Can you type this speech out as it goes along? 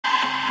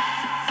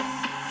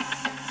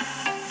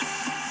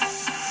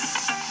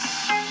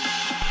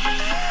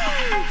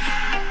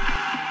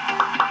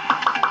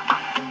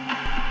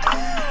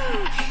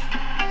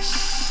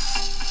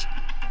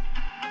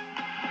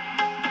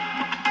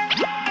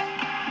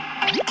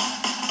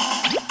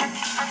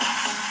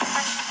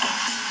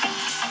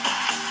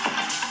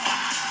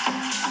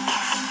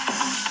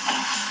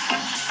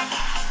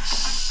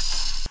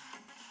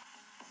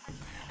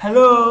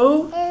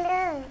Hello.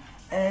 Hello.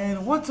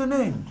 And what's your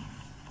name?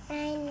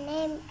 My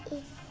name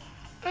is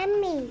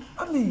Ami.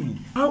 Ami.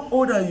 How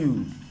old are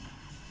you?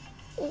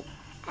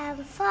 I'm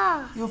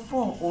 4. You're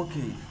 4.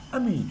 Okay.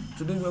 Ami,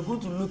 today we're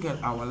going to look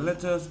at our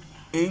letters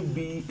A,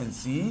 B, and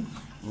C.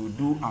 We'll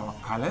do our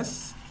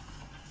colors,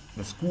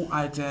 the school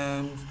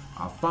items,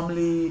 our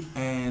family,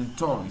 and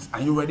toys. Are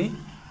you ready?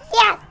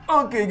 Yes.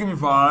 Okay, give me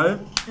 5.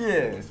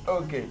 Yes.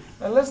 Okay.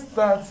 Now let's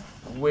start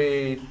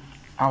with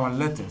our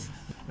letters.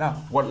 Now,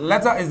 what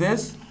letter is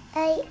this?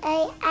 A,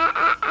 A.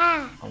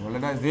 And what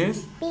letter is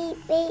this? B,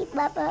 B, B.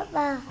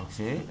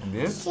 Okay, and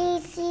this? C,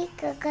 C,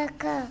 K.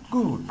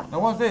 Good. Now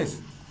what's this?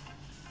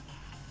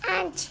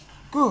 Ant.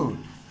 Good.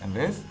 And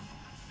this?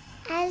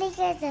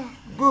 Alligator.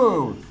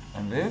 Good.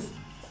 And this?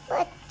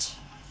 Watch.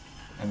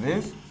 And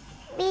this?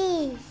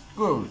 Bee.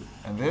 Good.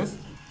 And this?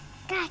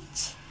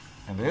 Catch.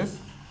 And this?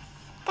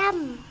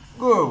 Come.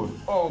 Good.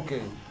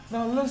 Okay.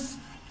 Now let's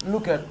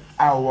look at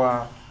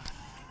our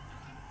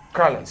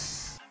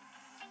colors.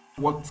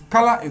 What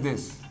color is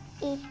this?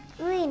 It's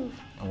green.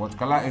 And what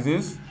color is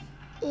this?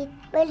 It's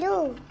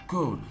blue.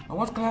 Good. And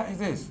what color is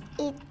this?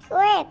 It's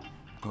red.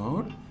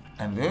 Good.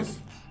 And this?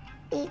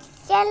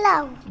 It's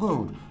yellow.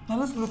 Good. Now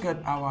let's look at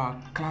our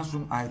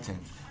classroom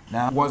items.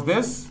 Now, what's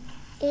this?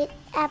 It's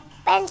a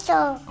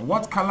pencil. And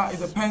what color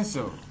is a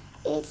pencil?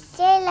 It's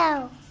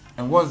yellow.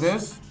 And what's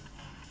this?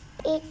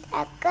 It's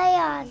a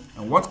crayon.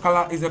 And what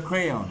color is a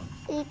crayon?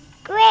 It's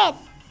red.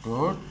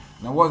 Good.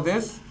 Now what's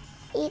this?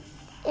 It's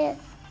a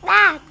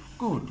bag.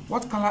 Good.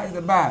 What color is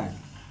the bag?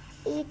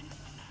 It's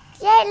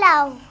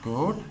yellow.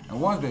 Good. And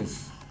what's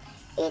this?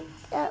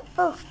 It's a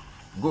book.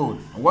 Good.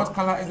 And what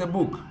color is the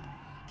book?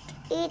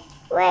 It's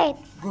red.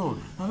 Good.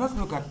 Now let's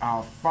look at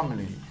our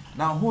family.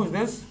 Now who is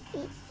this?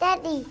 It's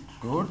daddy.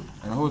 Good.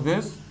 And who's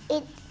this?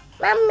 It's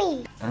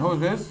mommy. And who's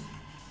this?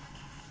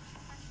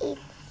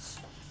 It's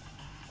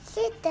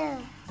sister.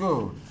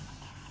 Good.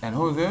 And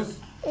who's this?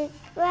 It's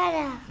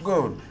brother.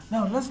 Good.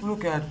 Now let's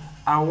look at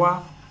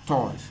our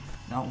toys.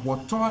 Now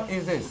what toy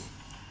is this?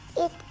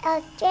 It's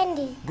a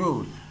candy.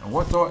 Good. And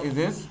what toy is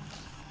this?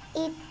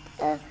 It's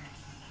a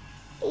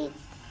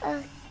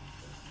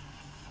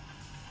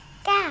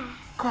car.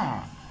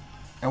 Car.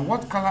 And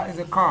what color is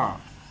a car?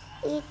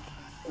 It's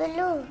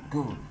blue.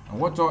 Good. And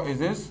what toy is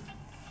this?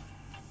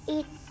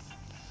 It's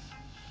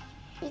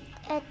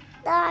a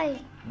toy.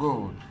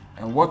 Good.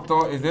 And what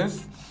toy is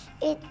this?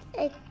 It's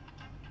a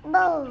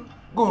bowl.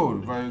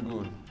 Good. Very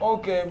good.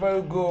 Okay,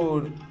 very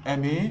good,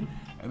 Emmy.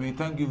 Emmy,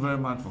 thank you very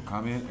much for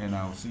coming, and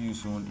I'll see you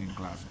soon in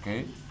class,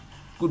 okay?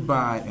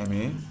 Goodbye,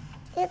 Emmy.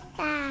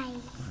 Goodbye.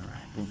 All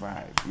right.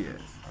 Goodbye. Yes.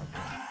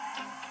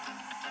 Okay.